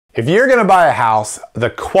If you're going to buy a house, the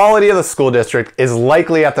quality of the school district is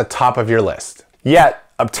likely at the top of your list. Yet,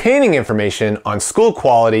 obtaining information on school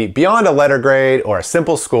quality beyond a letter grade or a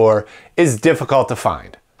simple score is difficult to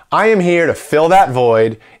find. I am here to fill that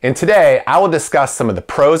void, and today I will discuss some of the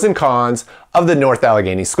pros and cons of the North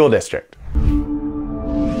Allegheny School District.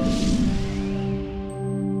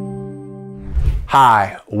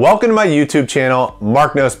 Hi, welcome to my YouTube channel,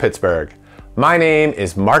 Mark Knows Pittsburgh. My name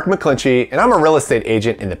is Mark McClinchie, and I'm a real estate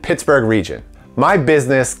agent in the Pittsburgh region. My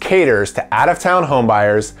business caters to out-of-town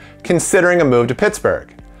homebuyers considering a move to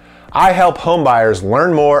Pittsburgh. I help homebuyers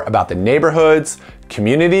learn more about the neighborhoods,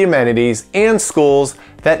 community amenities, and schools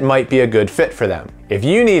that might be a good fit for them. If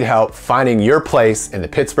you need help finding your place in the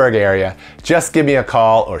Pittsburgh area, just give me a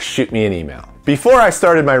call or shoot me an email. Before I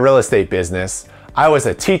started my real estate business, I was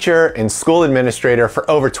a teacher and school administrator for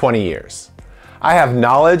over 20 years. I have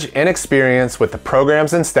knowledge and experience with the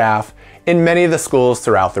programs and staff in many of the schools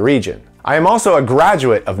throughout the region. I am also a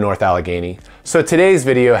graduate of North Allegheny, so today's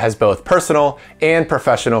video has both personal and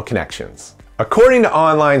professional connections. According to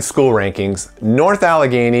online school rankings, North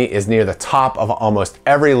Allegheny is near the top of almost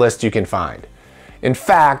every list you can find. In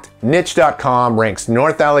fact, niche.com ranks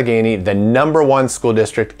North Allegheny the #1 school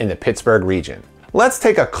district in the Pittsburgh region. Let's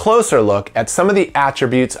take a closer look at some of the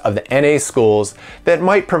attributes of the NA schools that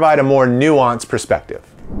might provide a more nuanced perspective.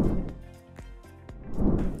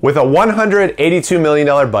 With a $182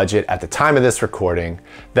 million budget at the time of this recording,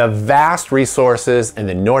 the vast resources in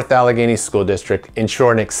the North Allegheny School District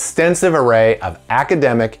ensure an extensive array of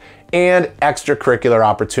academic and extracurricular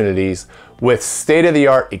opportunities with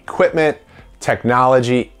state-of-the-art equipment,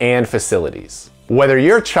 technology, and facilities. Whether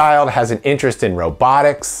your child has an interest in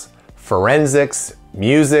robotics, forensics,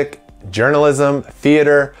 music, journalism,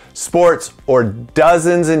 theater, sports, or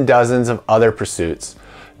dozens and dozens of other pursuits,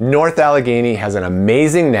 North Allegheny has an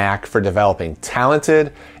amazing knack for developing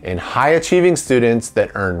talented and high-achieving students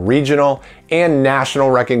that earn regional and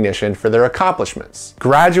national recognition for their accomplishments.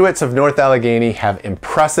 Graduates of North Allegheny have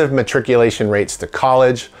impressive matriculation rates to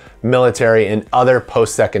college, military, and other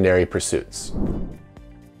post-secondary pursuits.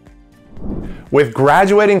 With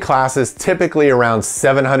graduating classes typically around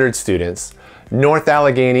 700 students, North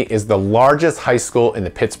Allegheny is the largest high school in the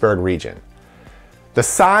Pittsburgh region. The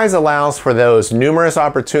size allows for those numerous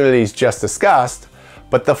opportunities just discussed,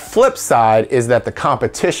 but the flip side is that the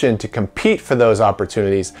competition to compete for those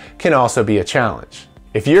opportunities can also be a challenge.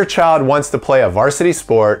 If your child wants to play a varsity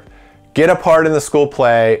sport, get a part in the school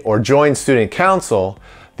play, or join student council,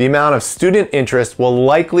 the amount of student interest will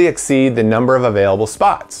likely exceed the number of available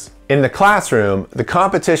spots. In the classroom, the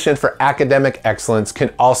competition for academic excellence can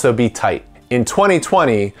also be tight. In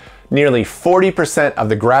 2020, nearly 40% of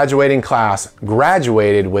the graduating class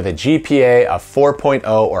graduated with a GPA of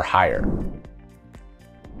 4.0 or higher.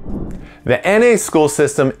 The NA school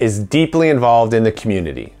system is deeply involved in the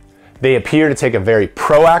community. They appear to take a very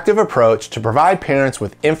proactive approach to provide parents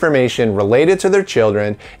with information related to their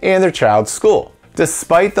children and their child's school.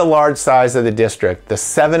 Despite the large size of the district, the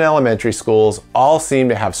 7 elementary schools all seem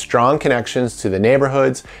to have strong connections to the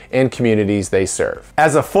neighborhoods and communities they serve.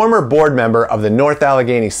 As a former board member of the North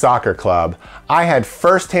Allegheny Soccer Club, I had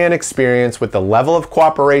firsthand experience with the level of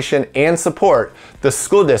cooperation and support the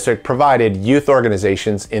school district provided youth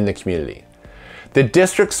organizations in the community. The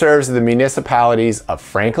district serves the municipalities of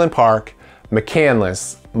Franklin Park,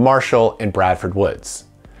 McCandless, Marshall, and Bradford Woods.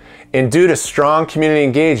 And due to strong community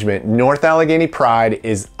engagement, North Allegheny pride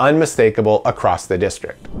is unmistakable across the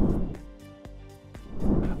district.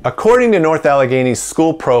 According to North Allegheny's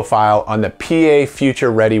school profile on the PA Future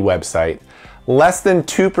Ready website, less than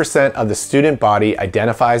 2% of the student body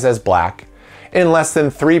identifies as Black, and less than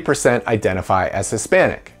 3% identify as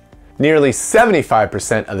Hispanic. Nearly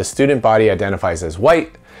 75% of the student body identifies as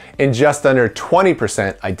white, and just under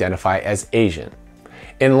 20% identify as Asian.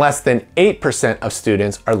 And less than 8% of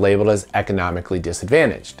students are labeled as economically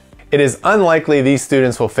disadvantaged. It is unlikely these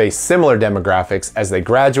students will face similar demographics as they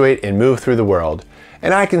graduate and move through the world,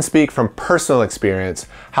 and I can speak from personal experience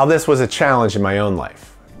how this was a challenge in my own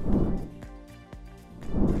life.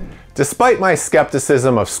 Despite my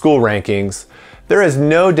skepticism of school rankings, there is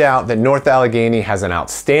no doubt that North Allegheny has an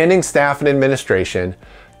outstanding staff and administration,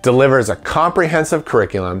 delivers a comprehensive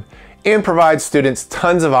curriculum, and provides students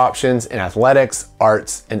tons of options in athletics,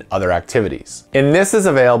 arts, and other activities. And this is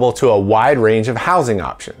available to a wide range of housing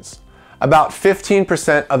options. About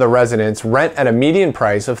 15% of the residents rent at a median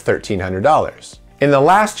price of $1,300. In the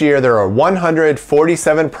last year, there are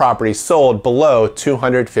 147 properties sold below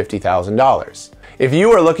 $250,000. If you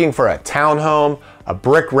are looking for a townhome, a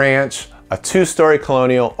brick ranch, a 2-story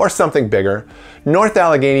colonial, or something bigger, North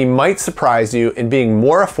Allegheny might surprise you in being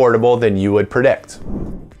more affordable than you would predict.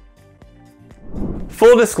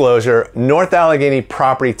 Full disclosure, North Allegheny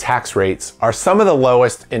property tax rates are some of the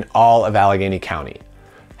lowest in all of Allegheny County.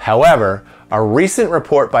 However, a recent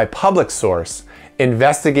report by Public Source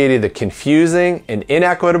investigated the confusing and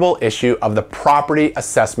inequitable issue of the property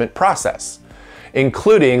assessment process,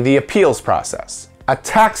 including the appeals process. A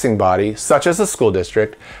taxing body, such as a school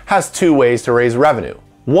district, has two ways to raise revenue.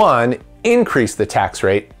 One, increase the tax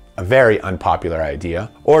rate, a very unpopular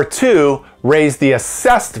idea, or two, raise the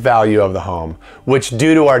assessed value of the home, which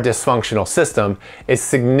due to our dysfunctional system is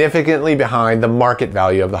significantly behind the market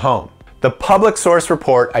value of the home. The Public Source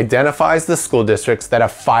report identifies the school districts that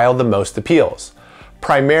have filed the most appeals,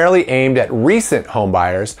 primarily aimed at recent home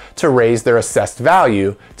buyers to raise their assessed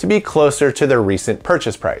value to be closer to their recent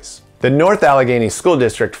purchase price. The North Allegheny School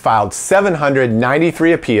District filed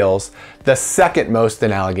 793 appeals, the second most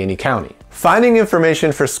in Allegheny County. Finding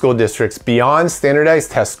information for school districts beyond standardized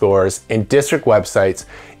test scores in district websites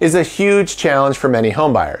is a huge challenge for many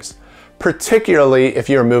homebuyers, particularly if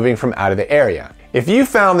you're moving from out of the area. If you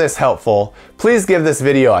found this helpful, please give this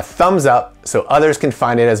video a thumbs up so others can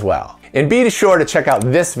find it as well. And be sure to check out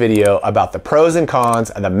this video about the pros and cons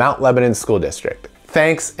of the Mount Lebanon School District.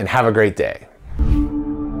 Thanks and have a great day.